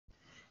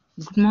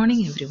Good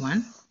morning,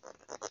 everyone.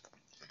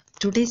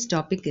 Today's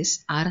topic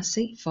is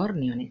RSI for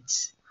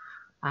neonates.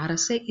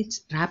 RSI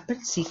is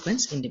rapid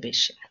sequence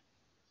intubation.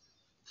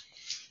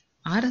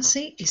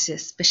 RSI is a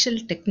special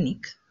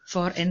technique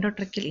for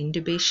endotracheal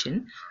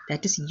intubation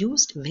that is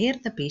used where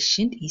the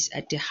patient is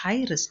at a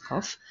high risk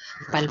of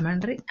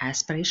pulmonary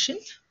aspiration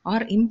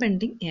or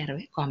impending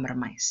airway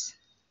compromise.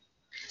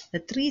 The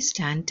three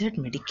standard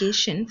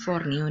medication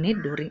for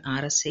neonate during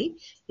RSI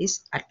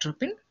is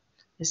atropine,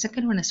 the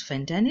second one is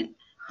fentanyl,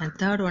 and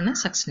third one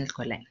is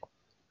succinylcholine.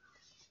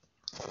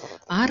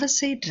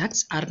 RSI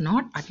drugs are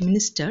not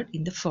administered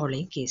in the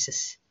following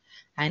cases: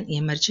 an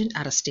emergent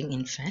arresting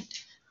infant,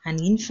 an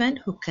infant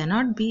who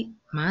cannot be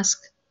mask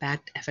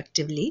packed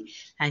effectively,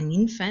 an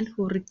infant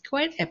who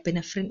required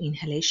epinephrine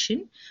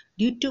inhalation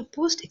due to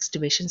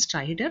post-extubation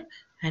stridor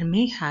and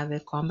may have a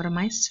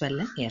compromised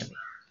swollen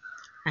airway,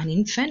 an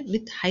infant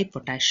with high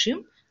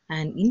potassium,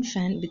 an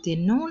infant with a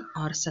known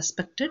or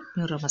suspected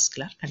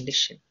neuromuscular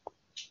condition.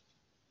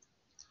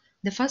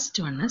 The first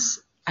one is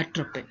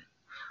atropine.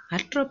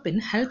 Atropine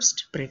helps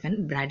to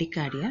prevent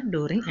bradycardia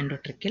during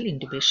endotracheal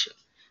intubation.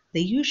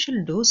 The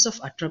usual dose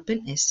of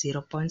atropine is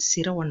 0.01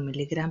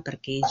 mg per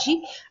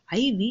kg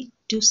IV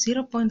to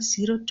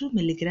 0.02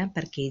 mg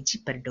per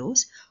kg per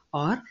dose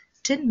or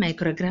 10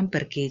 microgram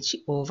per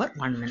kg over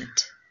 1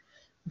 minute.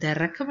 The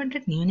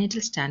recommended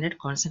neonatal standard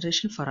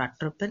concentration for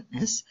atropine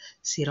is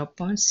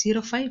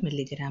 0.05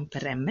 mg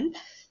per ml,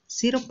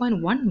 0.1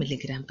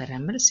 mg per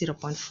ml,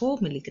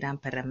 0.4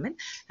 mg per ml,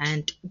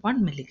 and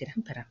 1 mg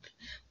per ml.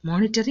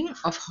 Monitoring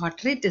of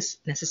heart rate is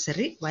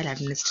necessary while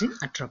administering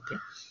atropine.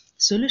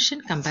 Solution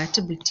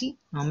compatibility,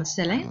 normal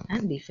saline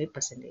and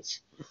B5%.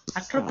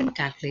 Atropine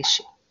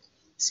calculation.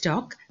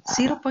 Stock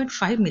 0.5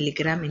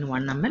 mg in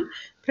 1 ml.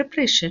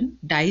 Preparation: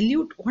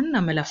 dilute 1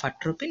 ml of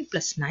atropine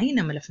plus 9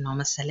 ml of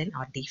normal saline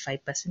or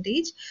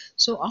D5%.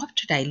 So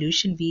after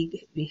dilution,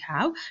 we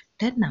have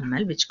 10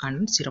 ml which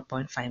contains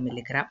 0.5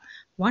 mg.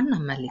 1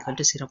 ml equal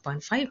to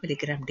 0.5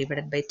 mg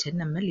divided by 10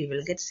 ml, you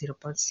will get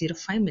 0.05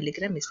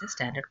 mg is the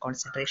standard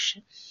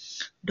concentration.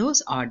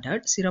 Dose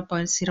ordered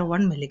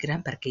 0.01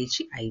 mg per kg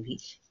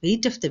IV.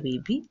 Weight of the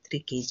baby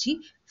 3 kg.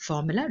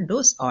 Formula: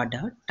 dose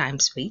ordered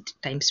times weight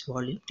times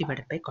volume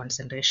divided by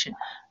concentration.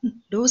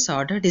 Dose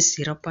ordered is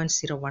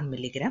 0.01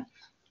 mg.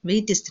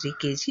 Weight is 3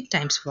 kg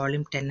times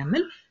volume 10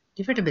 ml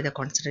divided by the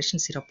concentration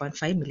 0.5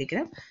 mg.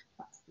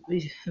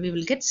 We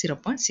will get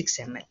 0.6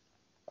 ml.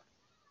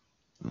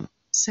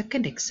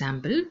 Second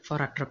example for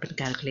atropine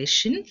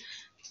calculation.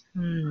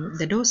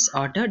 The dose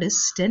ordered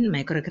is 10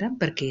 microgram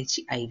per kg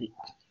IV.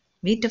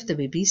 Weight of the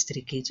baby is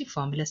 3 kg.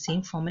 Formula: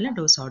 same formula,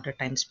 dose order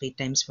times weight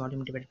times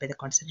volume divided by the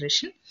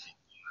concentration.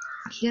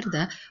 Here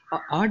the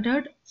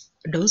ordered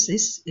dose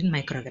is in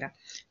microgram.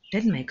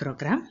 10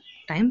 microgram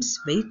times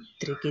weight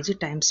 3 kg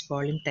times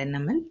volume 10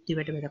 ml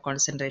divided by the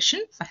concentration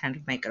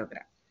 500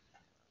 microgram.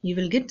 You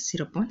will get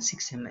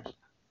 0.6 ml.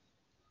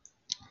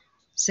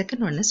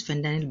 Second one is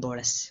fentanyl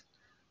bolus.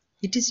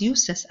 It is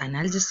used as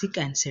analgesic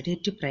and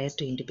sedative prior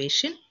to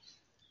intubation.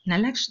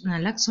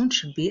 Naloxone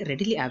should be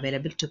readily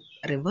available to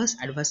reverse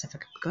adverse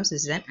effect because it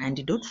is an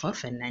antidote for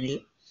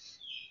fentanyl.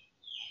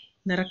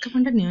 The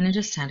recommended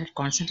neonatal standard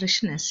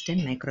concentration is 10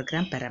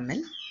 microgram per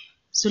ml.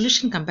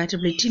 Solution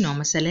compatibility,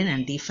 normal saline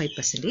and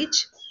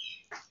D5%.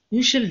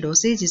 Usual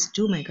dosage is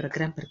 2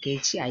 microgram per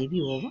kg IV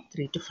over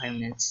 3 to 5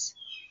 minutes.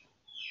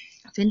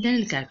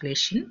 Fentanyl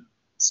calculation.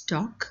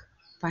 Stock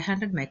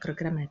 500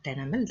 microgram in 10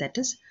 ml, that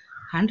is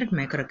 100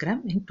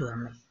 microgram in 2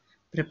 ml.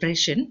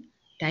 Preparation: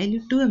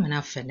 dilute 2 ml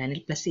of fentanyl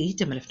plus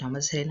 8 ml of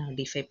normal saline or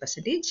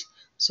D5%.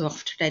 So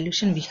after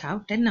dilution we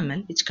have 10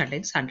 ml which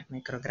contains 100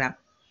 microgram.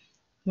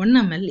 1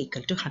 ml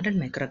equal to 100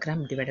 microgram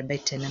divided by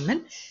 10 ml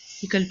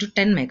equal to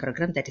 10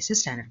 microgram, that is a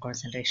standard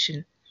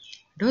concentration.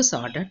 Dose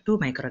order 2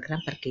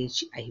 microgram per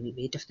kg IV.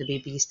 Weight of the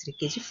baby is 3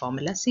 kg.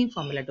 Formula: same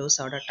formula, dose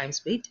order times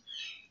weight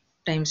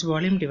times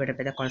volume divided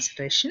by the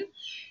concentration.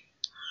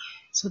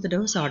 So the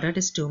dose ordered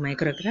is 2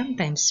 microgram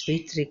times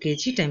weight 3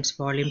 kg times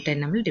volume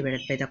 10 ml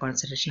divided by the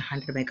concentration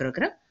 100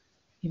 microgram.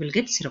 You will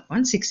get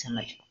 0.6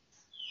 ml.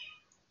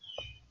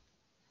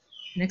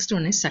 Next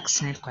one is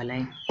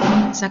succinylcholine.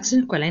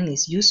 Succinylcholine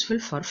is useful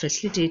for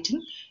facilitating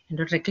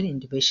endotracheal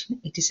intubation.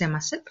 It is a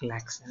muscle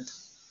relaxant.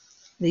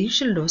 The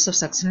usual dose of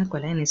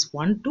succinylcholine is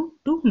 1 to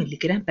 2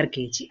 mg per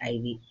kg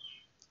IV.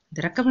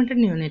 The recommended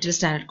neonatal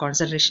standard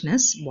concentration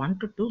is 1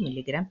 to 2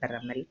 mg per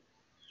ml.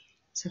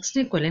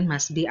 Succinylcholine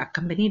must be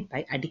accompanied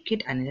by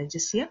adequate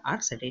analgesia or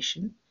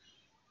sedation.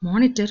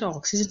 Monitor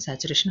oxygen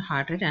saturation,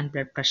 heart rate and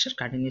blood pressure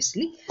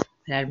continuously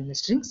while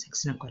administering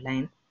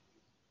succinylcholine.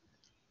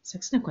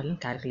 Succinylcholine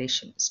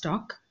calculation.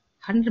 Stock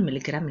 100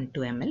 mg in 2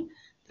 ml.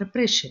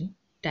 Preparation: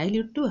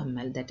 dilute 2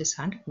 ml, that is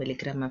 100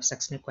 mg of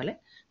succinylcholine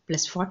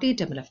plus 48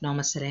 ml of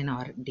normal saline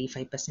or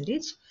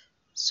D5%.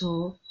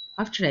 So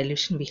after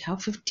dilution we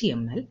have 50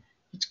 ml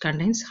which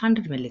contains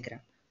 100 mg.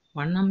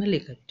 1 ml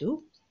equal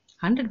to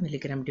 100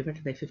 mg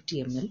divided by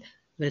 50 ml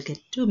will get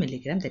 2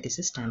 mg, that is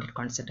a standard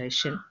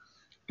concentration.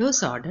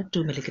 Dose order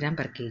 2 mg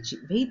per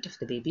kg. Weight of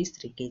the baby is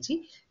 3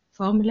 kg.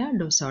 Formula: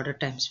 dose order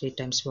times weight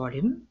times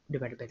volume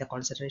divided by the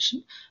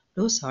concentration.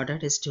 Dose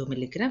ordered is 2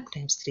 mg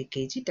times 3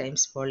 kg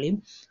times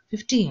volume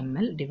 50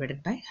 ml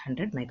divided by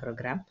 100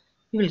 microgram.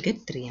 You will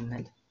get 3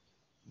 ml.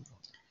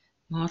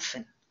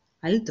 Morphine.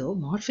 Although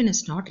morphine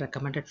is not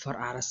recommended for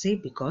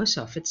RSA because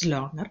of its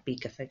longer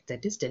peak effect,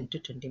 that is 10 to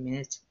 20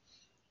 minutes.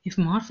 If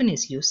morphine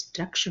is used,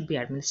 drug should be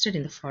administered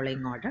in the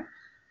following order: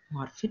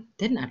 morphine,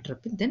 then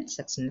atropine, then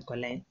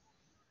succinylcholine.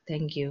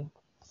 Thank you.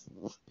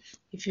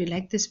 If you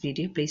like this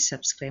video, please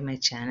subscribe my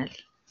channel.